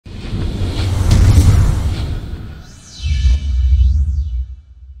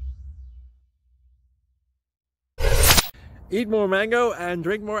Eat more mango and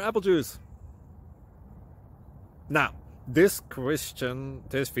drink more apple juice. Now, this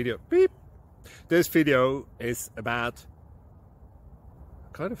video is about...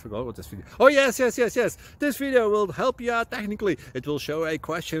 I kind of forgot what this video... Oh, yes. This video will help you out technically. It will show a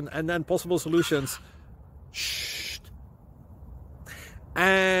question and then possible solutions. Shh.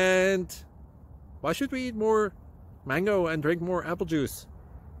 And why should we eat more mango and drink more apple juice?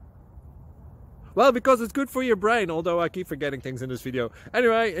 Well, because it's good for your brain, although I keep forgetting things in this video.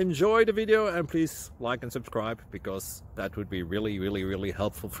 Anyway, enjoy the video and please like and subscribe, because that would be really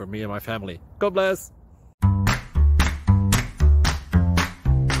helpful for me and my family. God bless!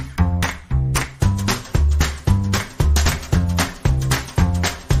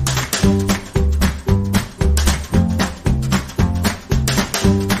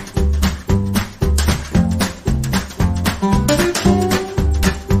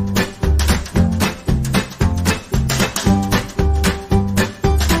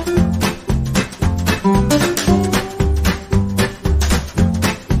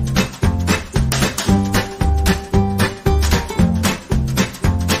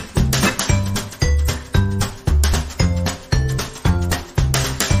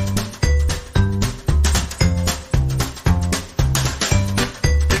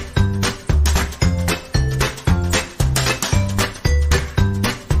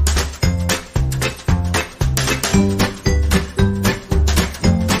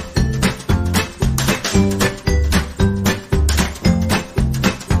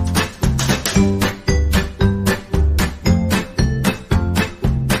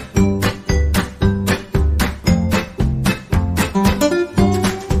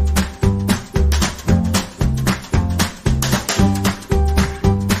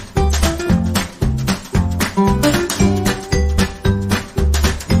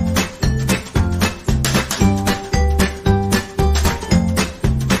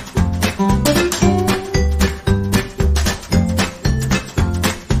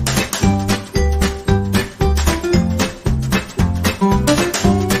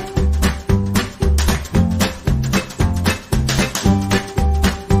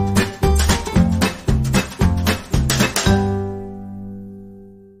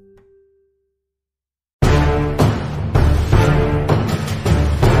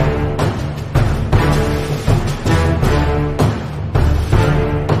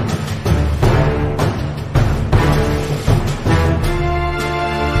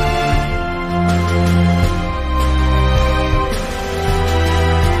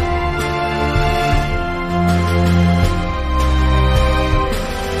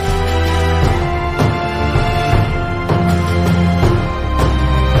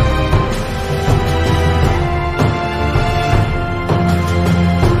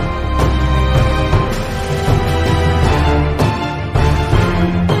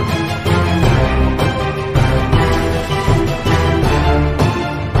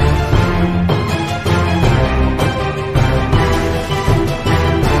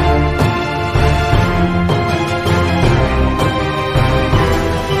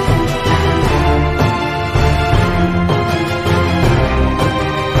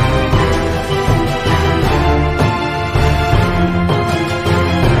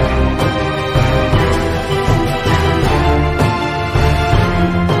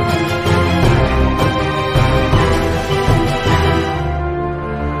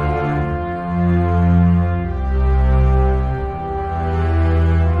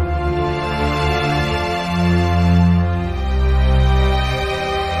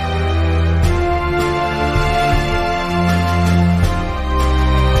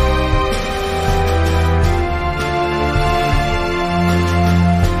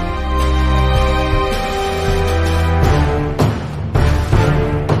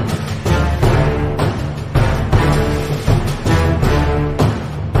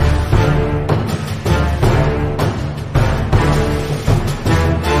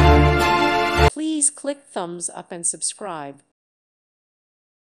 Click thumbs up and subscribe.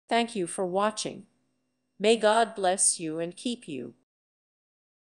 Thank you for watching. May God bless you and keep you.